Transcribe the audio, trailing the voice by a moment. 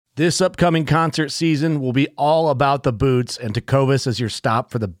This upcoming concert season will be all about the boots, and Tecovas is your stop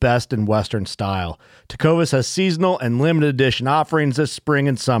for the best in Western style. Tecovas has seasonal and limited edition offerings this spring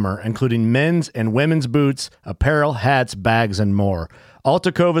and summer, including men's and women's boots, apparel, hats, bags, and more. All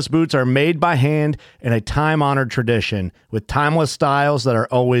Tecovas boots are made by hand in a time-honored tradition with timeless styles that are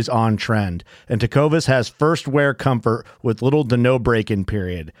always on trend. And Tecovas has first wear comfort with little to no break-in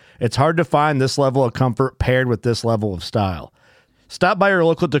period. It's hard to find this level of comfort paired with this level of style. Stop by your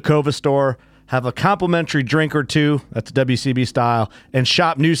local Tecovas store, have a complimentary drink or two, that's WCB style, and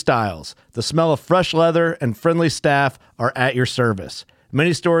shop new styles. The smell of fresh leather and friendly staff are at your service.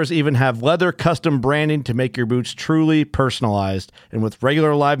 Many stores even have leather custom branding to make your boots truly personalized. And with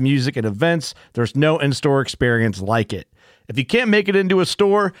regular live music and events, there's no in-store experience like it. If you can't make it into a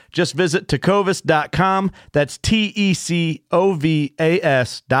store, just visit tecovas.com. That's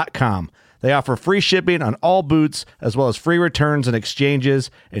TECOVAS.com. They offer free shipping on all boots, as well as free returns and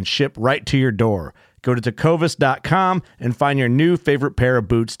exchanges, and ship right to your door. Go to tecovas.com and find your new favorite pair of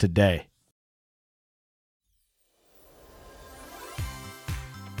boots today.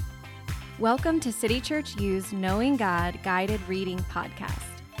 Welcome to City Church U's Knowing God Guided Reading Podcast.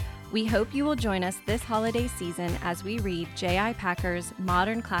 We hope you will join us this holiday season as we read J.I. Packer's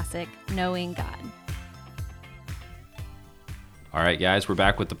modern classic, Knowing God. All right, guys, we're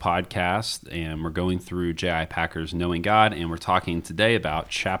back with the podcast, and we're going through J.I. Packer's Knowing God, and we're talking today about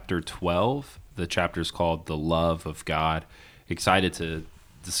Chapter 12. The chapter is called The Love of God. Excited to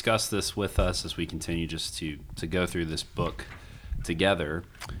discuss this with us as we continue just to go through this book together.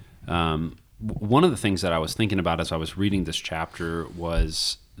 One of the things that I was thinking about as I was reading this chapter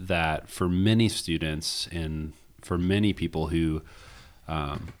was that for many students and for many people who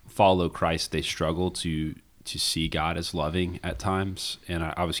follow Christ, they struggle to see God as loving at times. And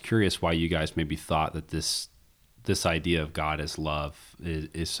I was curious why you guys maybe thought that this idea of God as love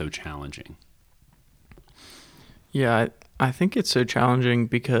is so challenging. Yeah, I think it's so challenging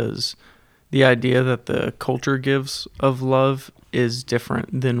because the idea that the culture gives of love is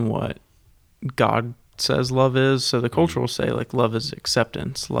different than what God says love is. So the culture will say, like, love is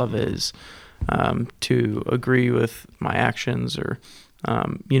acceptance. Love is to agree with my actions, or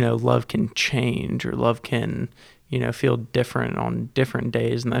love can change, or love can, feel different on different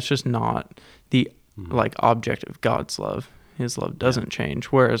days. And that's just not the object of God's love. His love doesn't change,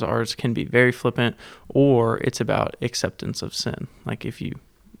 whereas ours can be very flippant, or it's about acceptance of sin. Like, if you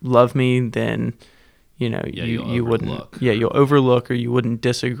love me, then, you wouldn't, you'll overlook, or you wouldn't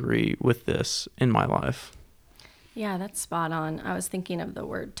disagree with this in my life. Yeah, that's spot on. I was thinking of the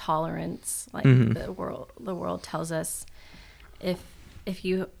word tolerance. Like the world tells us if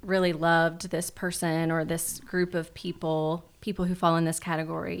you really loved this person or this group of people who fall in this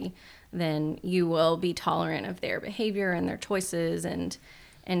category, then you will be tolerant of their behavior and their choices. And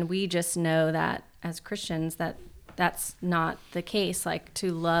we just know that as Christians that's not the case. Like,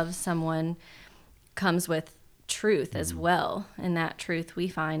 to love someone comes with truth as well. And that truth we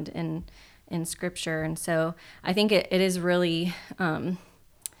find in Scripture. And so I think it is really,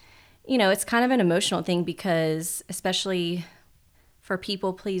 it's kind of an emotional thing, because especially for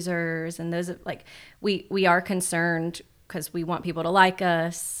people pleasers and those, like, we are concerned because we want people to like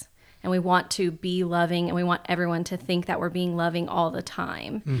us, and we want to be loving, and we want everyone to think that we're being loving all the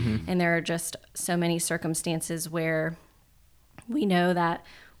time. And there are just so many circumstances where we know that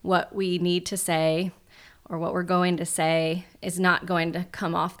what we need to say or what we're going to say is not going to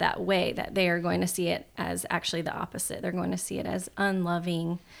come off that way, that they are going to see it as actually the opposite. They're going to see it as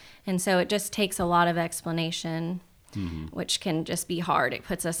unloving. And so it just takes a lot of explanation, which can just be hard. It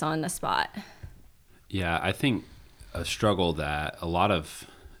puts us on the spot. Yeah, I think a struggle that a lot of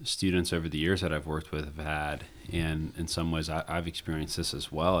students over the years that I've worked with have had, and in some ways I've experienced this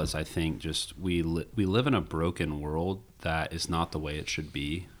as well, is I think just we live in a broken world that is not the way it should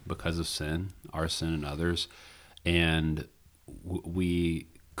be because of sin, our sin and others. And we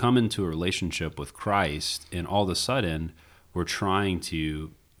come into a relationship with Christ, and all of a sudden we're trying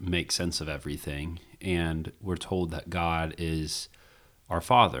to make sense of everything, and we're told that God is our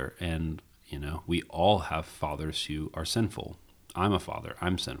Father, and we all have fathers who are sinful. I'm a father,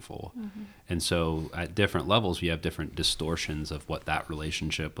 I'm sinful. And so at different levels, we have different distortions of what that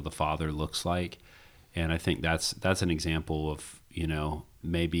relationship with a father looks like. And I think that's an example of,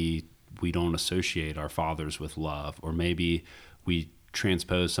 maybe we don't associate our fathers with love, or maybe we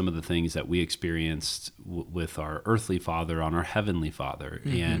transpose some of the things that we experienced with our earthly father on our heavenly father.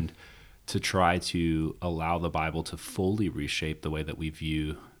 And to try to allow the Bible to fully reshape the way that we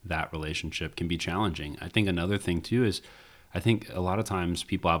view that relationship can be challenging. I think another thing too is I think a lot of times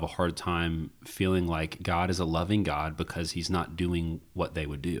people have a hard time feeling like God is a loving God because he's not doing what they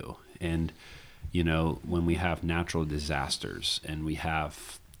would do. And, you know, when we have natural disasters and we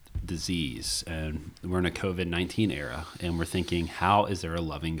have disease and we're in a COVID-19 era and we're thinking, how is there a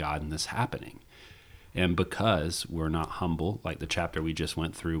loving God in this happening? And because we're not humble, like the chapter we just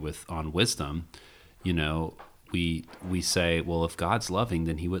went through with on wisdom, you know, we say, well, if God's loving,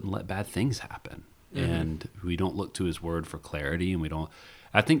 then he wouldn't let bad things happen. And we don't look to his word for clarity. And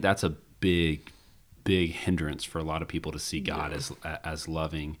I think that's a big hindrance for a lot of people to see God as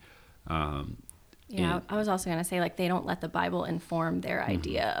loving. I was also going to say, like, they don't let the Bible inform their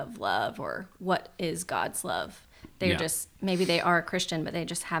idea of love or what is God's love. They're just, maybe they are a Christian, but they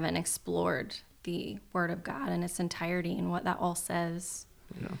just haven't explored the word of God in its entirety and what that all says.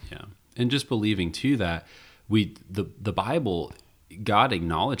 Yeah. And just believing too that the Bible, God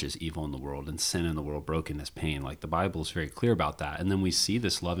acknowledges evil in the world and sin in the world, brokenness, pain. Like the Bible is very clear about that. And then we see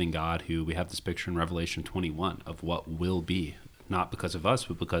this loving God who we have this picture in Revelation 21 of what will be, not because of us,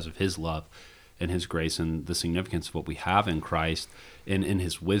 but because of his love and his grace and the significance of what we have in Christ. And in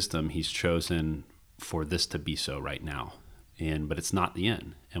his wisdom, he's chosen for this to be so right now. But it's not the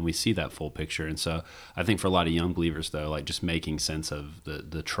end. And we see that full picture. And so I think for a lot of young believers, though, like just making sense of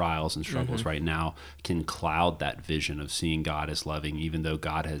the trials and struggles right now can cloud that vision of seeing God as loving, even though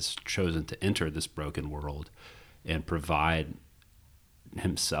God has chosen to enter this broken world and provide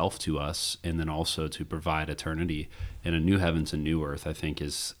himself to us, and then also to provide eternity in a new heavens and new earth. I think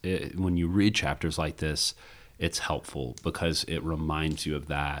when you read chapters like this, it's helpful because it reminds you of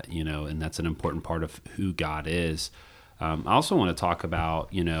that, you know, and that's an important part of who God is. I also want to talk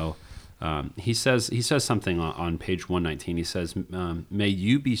about, you know, he says something on page 119. He says, may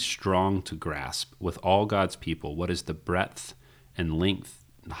you be strong to grasp with all God's people what is the breadth and length,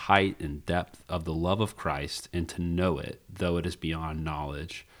 and height and depth of the love of Christ, and to know it, though it is beyond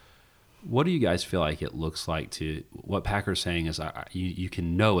knowledge. What do you guys feel like it looks like to, what Packer's saying is you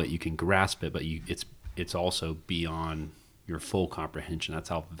can know it, you can grasp it, but it's also beyond your full comprehension. That's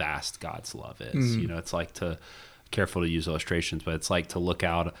how vast God's love is. You know, it's like careful to use illustrations, but it's like to look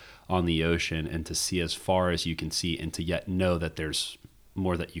out on the ocean and to see as far as you can see and to yet know that there's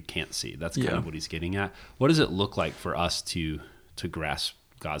more that you can't see. That's kind of what he's getting at. What does it look like for us to grasp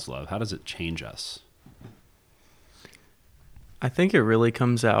God's love? How does it change us? I think it really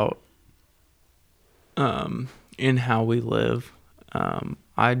comes out in how we live.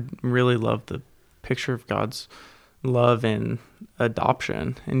 I really love the picture of God's love in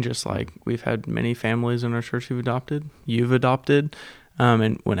adoption, and just like we've had many families in our church you've adopted,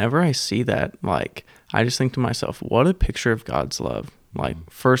 and whenever I see that, like, I just think to myself, what a picture of God's love. Like,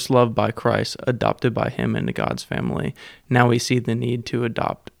 first loved by Christ, adopted by him into God's family. Now we see the need to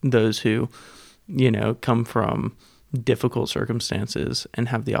adopt those who, you know, come from difficult circumstances and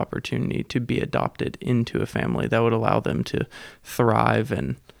have the opportunity to be adopted into a family that would allow them to thrive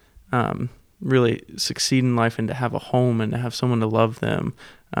and really succeed in life and to have a home and to have someone to love them.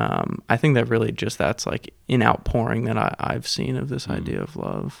 I think that really that's like an outpouring that I've seen of this idea of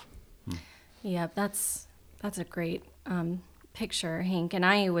love. Yeah, that's a great picture, Hank. And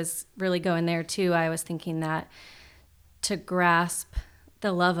I was really going there too. I was thinking that to grasp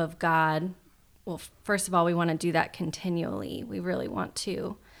the love of God, well, first of all, we want to do that continually. We really want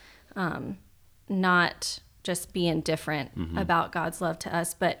to not just be indifferent about God's love to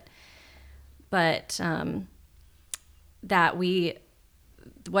us, but that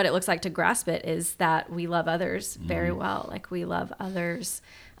what it looks like to grasp it is that we love others very well. Like, we love others.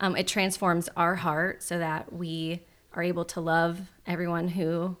 It transforms our heart so that we are able to love everyone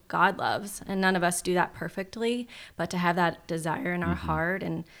who God loves. And none of us do that perfectly, but to have that desire in our heart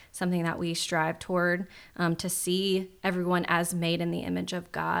and something that we strive toward, to see everyone as made in the image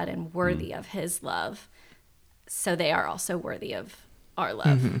of God and worthy of his love, so they are also worthy of our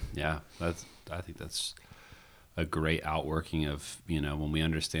love. Yeah, I think that's a great outworking of, you know, when we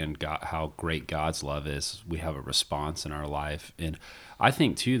understand God, how great God's love is, we have a response in our life. And I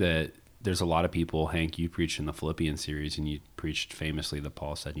think too that there's a lot of people, Hank, you preached in the Philippians series, and you preached famously that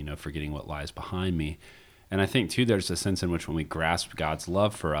Paul said, you know, forgetting what lies behind me. And I think too there's a sense in which when we grasp God's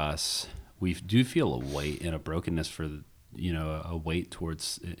love for us, we do feel a weight and a brokenness for, you know, a weight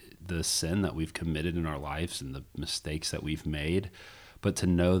towards the sin that we've committed in our lives and the mistakes that we've made. But to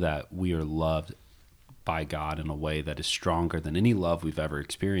know that we are loved by God in a way that is stronger than any love we've ever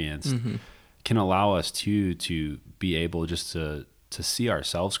experienced can allow us to be able just to see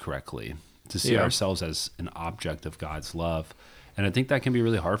ourselves correctly, to see ourselves as an object of God's love. And I think that can be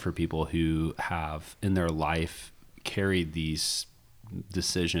really hard for people who have in their life carried these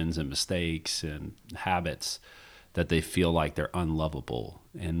decisions and mistakes and habits that they feel like they're unlovable.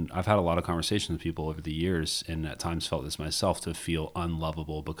 And I've had a lot of conversations with people over the years, and at times felt this myself, to feel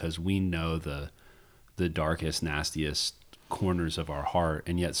unlovable because we know the darkest, nastiest corners of our heart,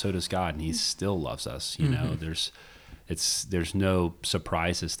 and yet so does God, and he still loves us. You know, there's no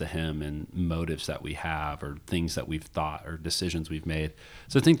surprises to him in motives that we have or things that we've thought or decisions we've made.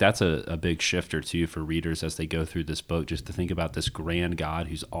 So I think that's a big shifter too for readers as they go through this book, just to think about this grand God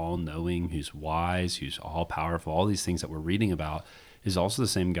who's all knowing, who's wise, who's all powerful. All these things that we're reading about is also the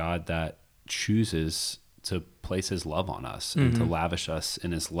same God that chooses to place his love on us and to lavish us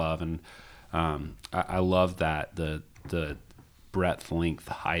in his love. And I love that the breadth, length,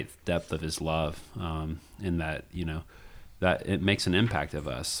 height, depth of his love, in that, you know, that it makes an impact of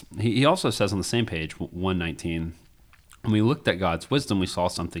us. He also says on the same page, 119, when we looked at God's wisdom, we saw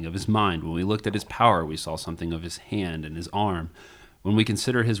something of his mind. When we looked at his power, we saw something of his hand and his arm. When we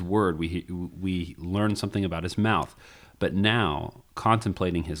consider his word, we learn something about his mouth. But now,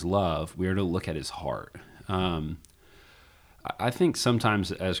 contemplating his love, we are to look at his heart. I think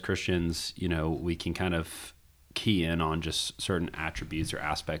sometimes as Christians, you know, we can kind of key in on just certain attributes or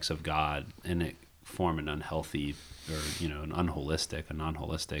aspects of God, and it form an unhealthy or, you know, a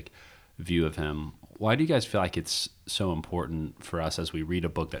non-holistic view of him. Why do you guys feel like it's so important for us as we read a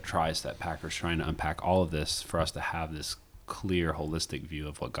book that tries to trying to unpack all of this, for us to have this clear, holistic view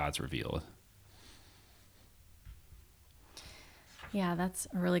of what God's revealed? Yeah, that's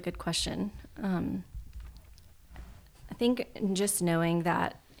a really good question. I think just knowing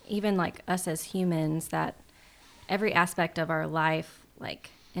that even like us as humans, that every aspect of our life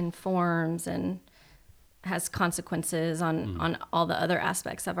like informs and has consequences on all the other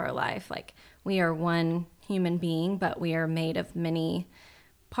aspects of our life. Like, we are one human being, but we are made of many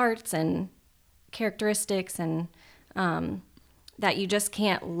parts and characteristics, and that you just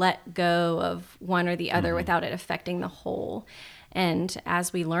can't let go of one or the other without it affecting the whole. And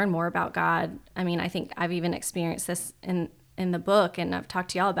as we learn more about God, I mean, I think I've even experienced this in the book, and I've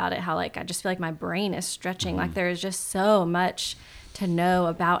talked to y'all about it, how like I just feel like my brain is stretching. Like, there is just so much to know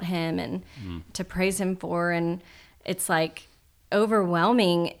about him and to praise him for, and it's like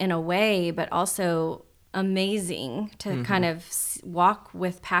overwhelming in a way, but also amazing to kind of walk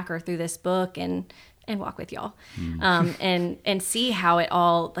with Packer through this book and walk with y'all, and see how it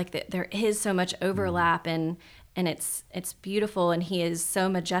all, like, there is so much overlap, and it's beautiful, and he is so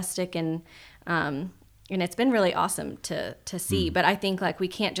majestic, and it's been really awesome to see. But I think, like, we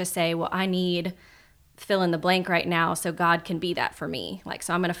can't just say, well, I need fill in the blank right now so God can be that for me. Like,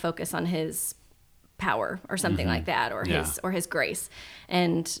 so I'm going to focus on his power or something like that, or his grace.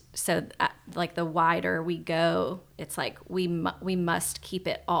 And so like the wider we go, it's like we must keep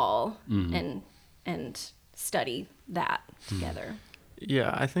it all and study that together.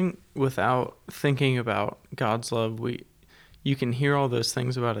 Yeah, I think without thinking about God's love, you can hear all those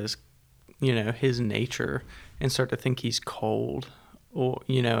things about his, you know, his nature, and start to think he's cold, or,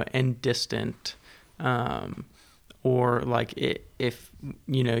 you know, and distant. Or like if,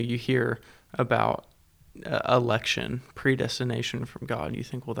 you know, you hear about election, predestination from God, you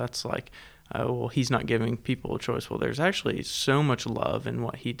think, well, that's like, well, he's not giving people a choice. Well, there's actually so much love in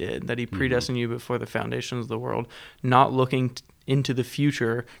what he did, that he predestined you before the foundations of the world, not looking into the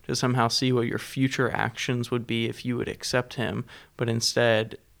future to somehow see what your future actions would be if you would accept him, but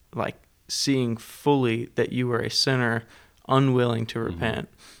instead, like, seeing fully that you were a sinner unwilling to repent.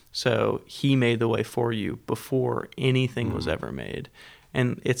 So he made the way for you before anything was ever made.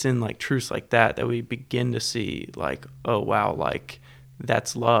 And it's in like truths like that we begin to see, like, oh wow, like,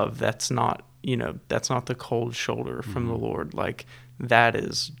 that's love. That's not, you know, that's not the cold shoulder from the Lord. Like, that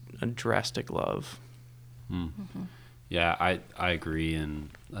is a drastic love. Yeah, I agree. And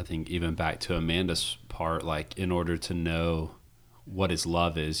I think even back to Amanda's part, like, in order to know what his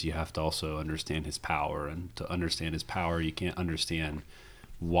love is, you have to also understand his power. And to understand his power, you can't understand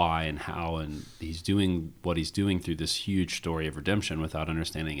why and how, and he's doing what he's doing through this huge story of redemption without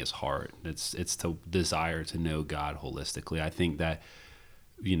understanding his heart. It's to desire to know God holistically. I think that,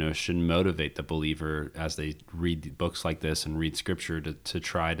 you know, should motivate the believer as they read books like this and read scripture to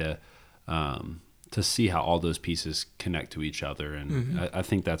try to see how all those pieces connect to each other. And I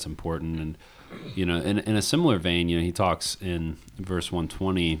think that's important. And, you know, in a similar vein, you know, he talks in verse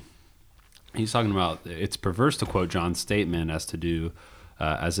 120, he's talking about, it's perverse to quote John's statement as to do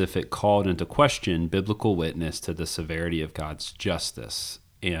as if it called into question biblical witness to the severity of God's justice.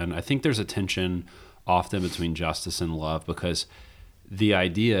 And I think there's a tension often between justice and love, because the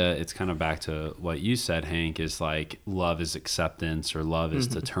idea, it's kind of back to what you said, Hank, is like love is acceptance, or love is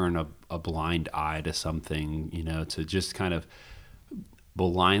to turn a blind eye to something, you know, to just kind of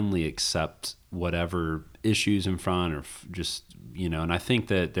blindly accept whatever issues in front, or just, and I think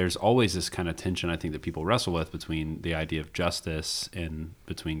that there's always this kind of tension, I think, that people wrestle with between the idea of justice and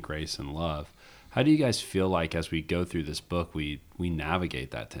between grace and love. How do you guys feel like as we go through this book, we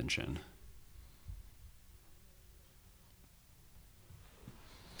navigate that tension?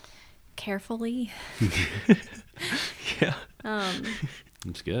 Carefully. Yeah.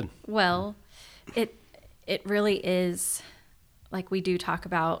 It's good. Well, it really is, like we do talk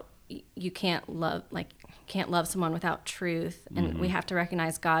about, you can't love someone without truth, and we have to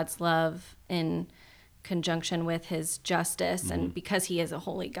recognize God's love in conjunction with his justice, and because he is a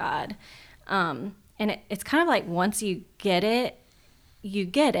holy God. And it's kind of like, once you get it,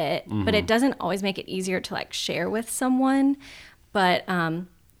 but it doesn't always make it easier to like share with someone. But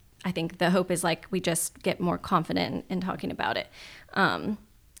I think the hope is like we just get more confident in talking about it.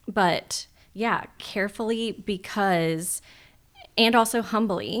 But yeah, carefully, and also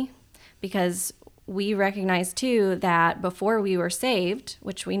humbly, because we recognize too that before we were saved,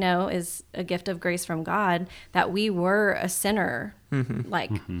 which we know is a gift of grace from God, that we were a sinner,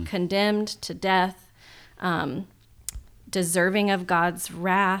 condemned to death, deserving of God's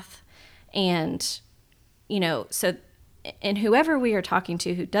wrath. And, and whoever we are talking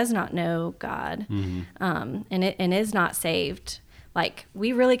to who does not know God, and is not saved, like,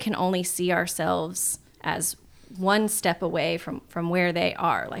 we really can only see ourselves as one step away from where they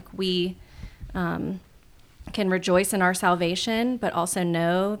are. Like, we can rejoice in our salvation, but also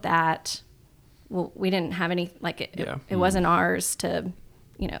know that, well, we didn't have any, like, it wasn't ours to,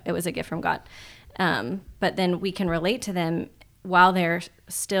 it was a gift from God. But then we can relate to them while they're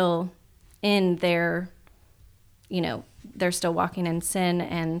still in their, they're still walking in sin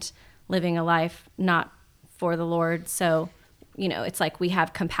and living a life not for the Lord. So, it's like we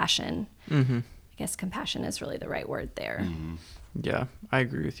have compassion. I guess compassion is really the right word there. Yeah, I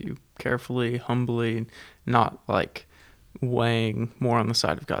agree with you. Carefully, humbly, not like weighing more on the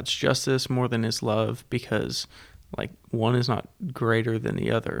side of God's justice more than his love, because like one is not greater than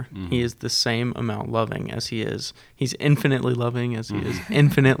the other. He is the same amount loving as he is. He's infinitely loving as he is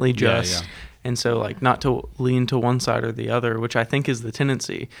infinitely just. And so, like, not to lean to one side or the other, which I think is the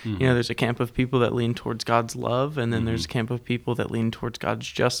tendency. There's a camp of people that lean towards God's love, and then there's a camp of people that lean towards God's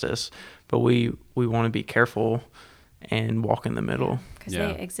justice. But we want to be careful and walk in the middle. Because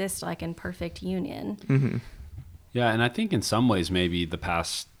they exist, like, in perfect union. Yeah, and I think in some ways maybe the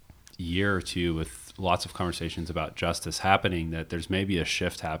past year or two, with lots of conversations about justice happening, that there's maybe a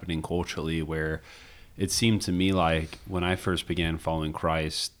shift happening culturally where it seemed to me like when I first began following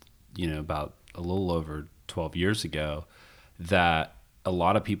Christ, about a little over 12 years ago, that a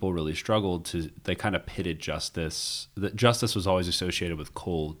lot of people really struggled they kind of pitted justice. That justice was always associated with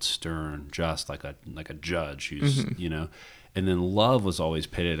cold, stern, just like a judge who's, and then love was always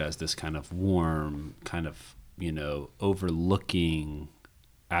pitted as this kind of warm, kind of, overlooking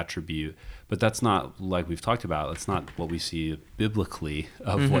attribute. But that's not, like we've talked about, that's not what we see biblically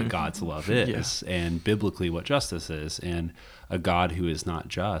of what God's love is, and biblically what justice is. And a God who is not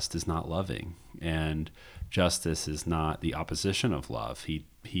just is not loving, and justice is not the opposition of love.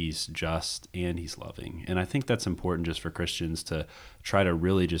 He's just and he's loving. And I think that's important just for Christians to try to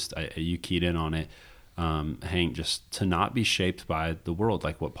really just, you keyed in on it, Hank, just to not be shaped by the world,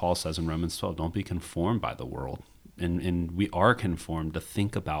 like what Paul says in Romans 12, don't be conformed by the world. And we are conformed to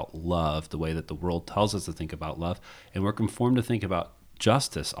think about love the way that the world tells us to think about love. And we're conformed to think about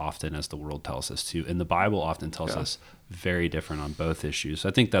justice often as the world tells us to. And the Bible often tells us very different on both issues. So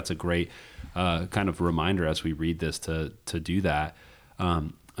I think that's a great kind of reminder as we read this to do that.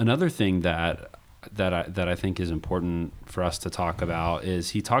 Another thing that I think is important for us to talk about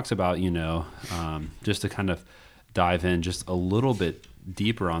is he talks about, just to kind of dive in just a little bit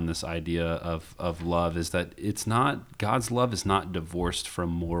deeper on this idea of love, is that it's not, God's love is not divorced from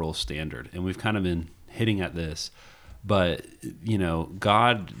moral standard. And we've kind of been hitting at this, but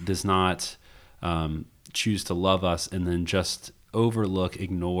God does not choose to love us and then just overlook,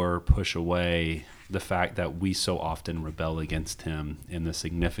 ignore, push away the fact that we so often rebel against him, and the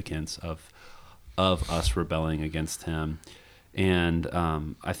significance of us rebelling against him. And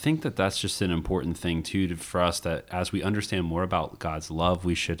I think that that's just an important thing too, for us, that as we understand more about God's love,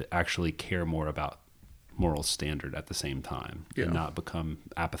 we should actually care more about moral standard at the same time, and not become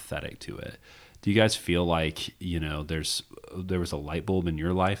apathetic to it. Do you guys feel like, there was a light bulb in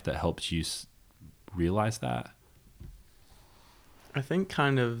your life that helped you realize that? I think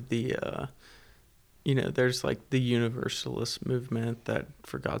kind of the, there's like the universalist movement that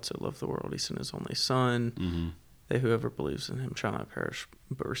for God so loved the world, he sent his only son, that whoever believes in him shall not perish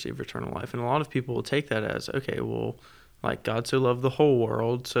but receive eternal life. And a lot of people will take that as, okay, well, like God so loved the whole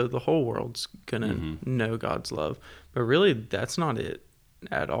world, so the whole world's gonna know God's love. But really, that's not it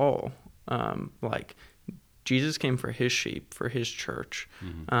at all. Like Jesus came for his sheep, for his church.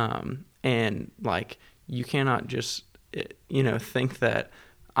 And like, you cannot just, think that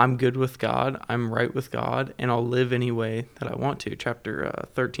I'm good with God, I'm right with God, and I'll live any way that I want to. Chapter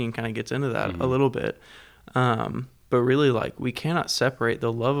 13 kind of gets into that a little bit. But really, like, we cannot separate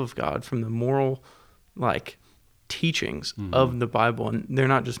the love of God from the moral, like, teachings of the Bible. And they're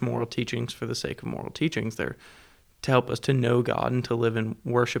not just moral teachings for the sake of moral teachings. They're to help us to know God and to live in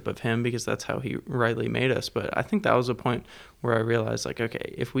worship of him, because that's how he rightly made us. But I think that was a point where I realized, like,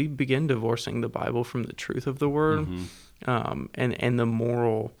 okay, if we begin divorcing the Bible from the truth of the word, and the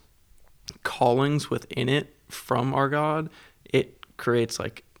moral callings within it from our God, it creates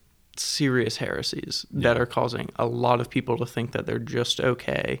like serious heresies that are causing a lot of people to think that they're just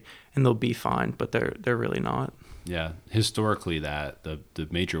okay and they'll be fine, but they're really not. Yeah, historically, that the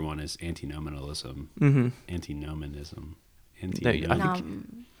major one is antinomianism. Antinomianism.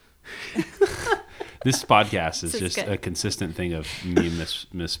 This podcast is just a consistent thing of me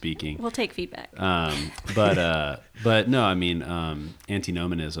misspeaking. We'll take feedback. But no, I mean,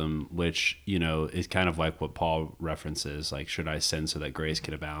 antinomianism, which, is kind of like what Paul references, like, should I sin so that grace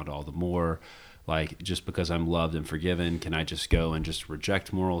can abound all the more? Like, just because I'm loved and forgiven, can I just go and just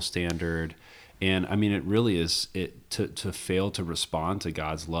reject moral standard? And I mean, it really is, to fail to respond to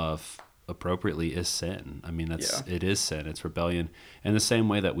God's love appropriately is sin. I mean, it is sin. It's rebellion. And the same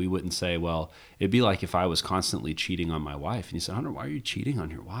way that we wouldn't say, well, it'd be like if I was constantly cheating on my wife, and you said, Hunter, why are you cheating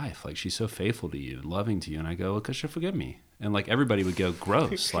on your wife? Like, she's so faithful to you and loving to you. And I go, well, because she'll forgive me. And like, everybody would go,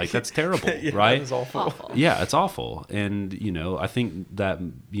 gross. Like, that's terrible, right? That is awful. Yeah, it's awful. And, I think that,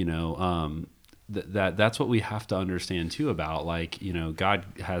 that's what we have to understand too about, like, God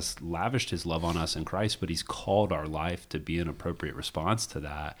has lavished his love on us in Christ, but he's called our life to be an appropriate response to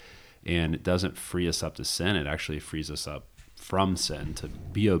that. And it doesn't free us up to sin. It actually frees us up from sin to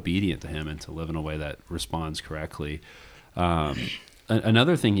be obedient to him and to live in a way that responds correctly.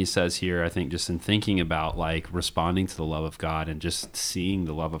 Another thing he says here, I think, just in thinking about like responding to the love of God and just seeing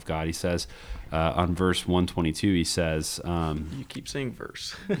the love of God, he says on verse 122, he says, you keep saying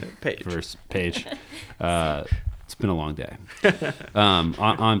verse, page. It's been a long day.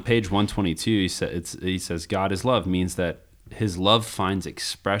 On page 122, he says, God is love, means that his love finds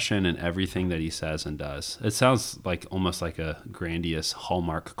expression in everything that he says and does. It sounds like almost like a grandiose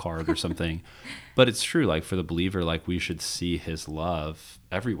Hallmark card or something, but it's true. Like, for the believer, like, we should see his love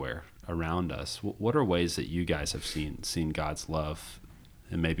everywhere around us. What are ways that you guys have seen God's love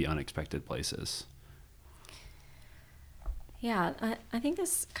in maybe unexpected places? Yeah, I think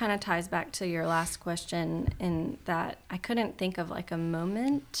this kind of ties back to your last question, in that I couldn't think of like a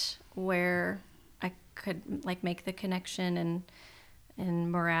moment where I could like make the connection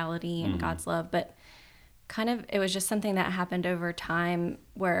and morality and God's love, but kind of it was just something that happened over time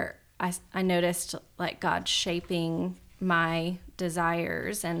where I noticed like God shaping my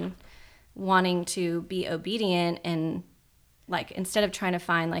desires and wanting to be obedient, and like instead of trying to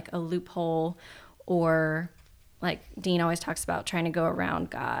find like a loophole, or like Dean always talks about trying to go around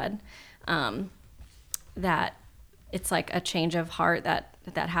God, that it's like a change of heart that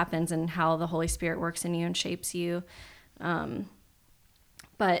happens, and how the Holy Spirit works in you and shapes you.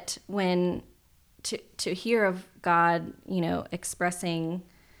 But when to hear of God, expressing,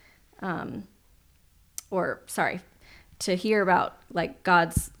 to hear about like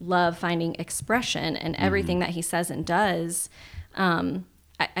God's love finding expression in everything that he says and does, I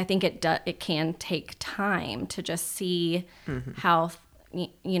think it can take time to just see how,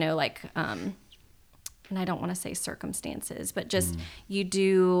 and I don't want to say circumstances, but just you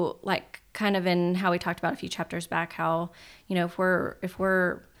do, like, kind of in how we talked about a few chapters back, how, if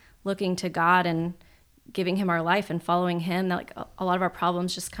we're looking to God and giving him our life and following him, that like a lot of our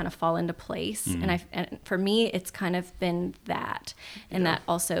problems just kind of fall into place. And for me, it's kind of been that, and that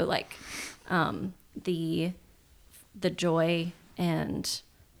also like the joy and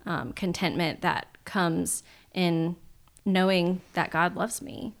contentment that comes in knowing that God loves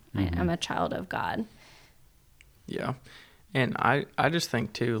me. I'm a child of God. Yeah. And I just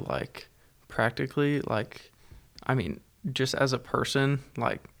think too, like, practically, like, I mean, just as a person,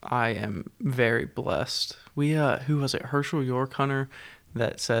 like, I am very blessed. We, who was it? Herschel York, Hunter,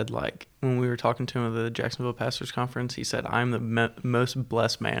 that said, like, when we were talking to him at the Jacksonville Pastors Conference, he said, I'm the most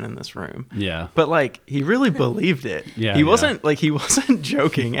blessed man in this room. Yeah. But like, he really believed it. Yeah. He wasn't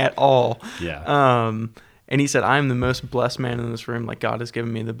joking at all. Yeah. And he said, I'm the most blessed man in this room. Like, God has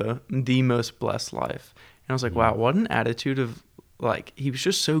given me the most blessed life. And I was like, wow, what an attitude of like he was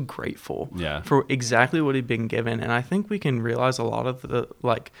just so grateful Yeah. for exactly what he'd been given. And I think we can realize a lot of the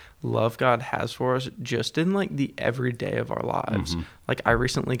like love God has for us just in like the everyday of our lives. Like I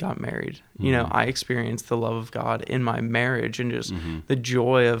recently got married, you know, I experienced the love of God in my marriage and just the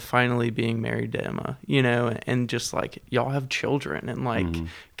joy of finally being married to Emma, you know, and just like y'all have children and like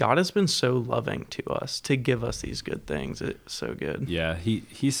God has been so loving to us to give us these good things. It's so good. Yeah,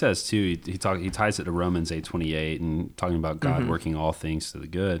 he says too. He ties it to Romans 8:28 and talking about God working all things to the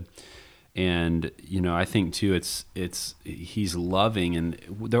good. And you know, I think too, it's he's loving, and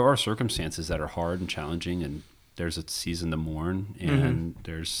there are circumstances that are hard and challenging, and there's a season to mourn, and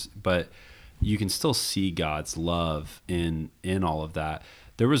but you can still see God's love in all of that.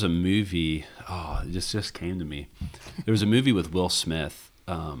 There was a movie. Oh, it just came to me. There was a movie with Will Smith.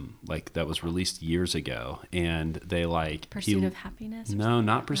 Like that was released years ago, and they like Pursuit of Happiness. No,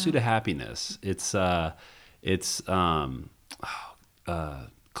 not Pursuit of Happiness. It's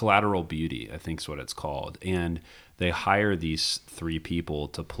Collateral Beauty, I think is what it's called. And they hire these three people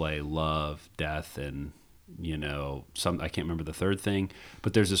to play love, death, and you know, I can't remember the third thing,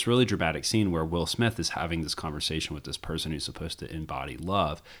 but there's this really dramatic scene where Will Smith is having this conversation with this person who's supposed to embody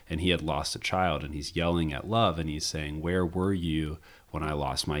love, and he had lost a child, and he's yelling at love, and he's saying, "Where were you when I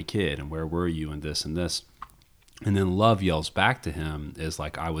lost my kid? And where were you in this and this?" And then love yells back to him is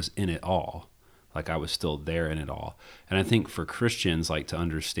like, "I was in it all." Like I was still there in it all. And I think for Christians, like to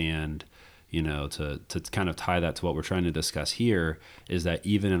understand, you know, to kind of tie that to what we're trying to discuss here, is that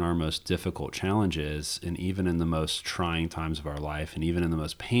even in our most difficult challenges, and even in the most trying times of our life, and even in the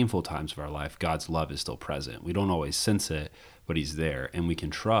most painful times of our life, God's love is still present. We don't always sense it, but he's there. And we can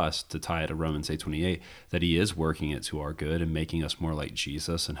trust, to tie it to Romans 8:28, that he is working it to our good and making us more like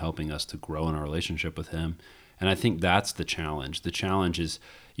Jesus and helping us to grow in our relationship with him. And I think that's the challenge. The challenge is,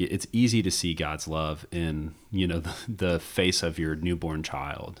 it's easy to see God's love in, you know, the face of your newborn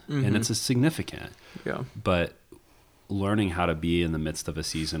child, and it's significant. Yeah. But learning how to be in the midst of a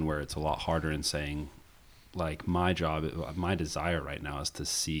season where it's a lot harder, and saying, like, my desire right now is to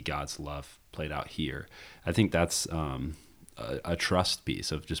see God's love played out here. I think that's a trust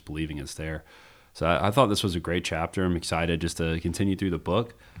piece of just believing it's there. So I thought this was a great chapter. I'm excited just to continue through the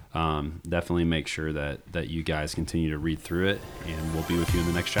book. Definitely make sure that you guys continue to read through it, and we'll be with you in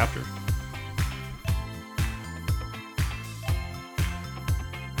the next chapter.